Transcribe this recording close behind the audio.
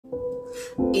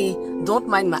Don't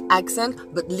mind my accent,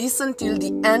 but listen till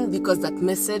the end because that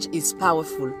message is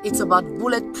powerful. It's about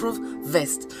bulletproof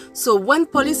vest. So when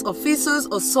police officers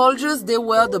or soldiers, they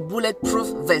wear the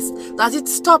bulletproof vest, does it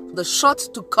stop the shot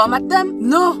to come at them?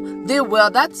 No, they wear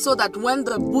that so that when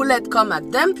the bullet come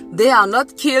at them, they are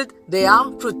not killed, they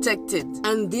are protected.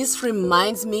 And this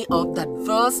reminds me of that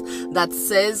verse that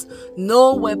says,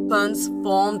 "No weapons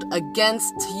formed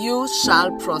against you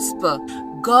shall prosper."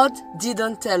 God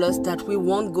didn't tell us that we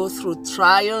won't go through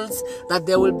trials, that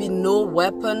there will be no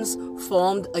weapons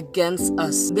formed against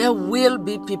us. There will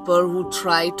be people who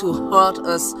try to hurt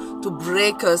us, to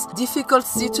break us, difficult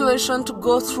situation to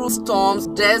go through, storms,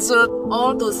 desert,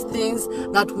 all those things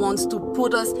that wants to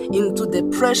put us into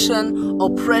depression,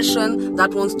 oppression,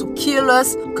 that wants to kill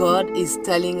us. God is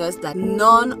telling us that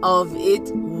none of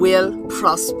it will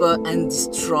prosper and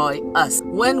destroy us.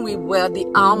 When we wear the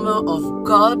armor of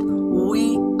God,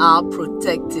 we are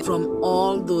protected from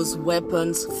all those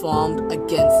weapons formed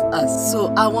against us.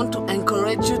 So I want to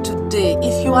encourage you today,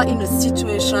 if you are in a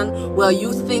situation where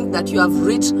you think that you have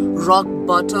reached rock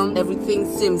bottom, everything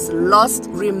seems lost,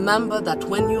 remember that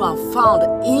when you are found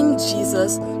in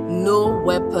Jesus, no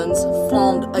weapons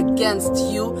formed against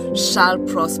you shall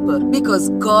prosper, because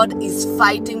God is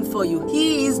fighting for you.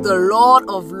 He is the Lord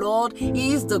of Lords.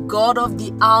 He is the God of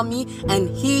the army, and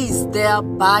He is there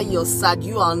by your side.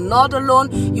 You are not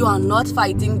alone. You are not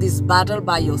fighting this battle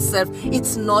by yourself.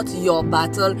 It's not your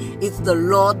battle. It's the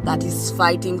Lord that is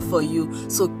fighting for you.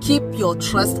 So keep your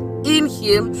trust in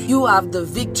Him. You have the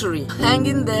victory. Hang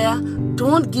in there.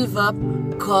 Don't give up.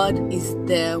 God is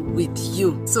there with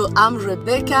you. So I'm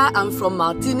Rebecca. I'm from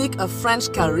Martinique, a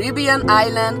French Caribbean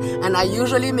island, and I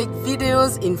usually make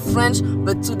videos in French,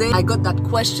 but today I got that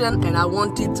question and I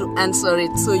wanted to answer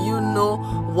it so you know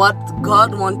what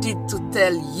God wanted to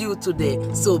tell you today.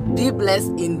 So be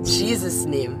blessed in Jesus'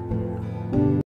 name.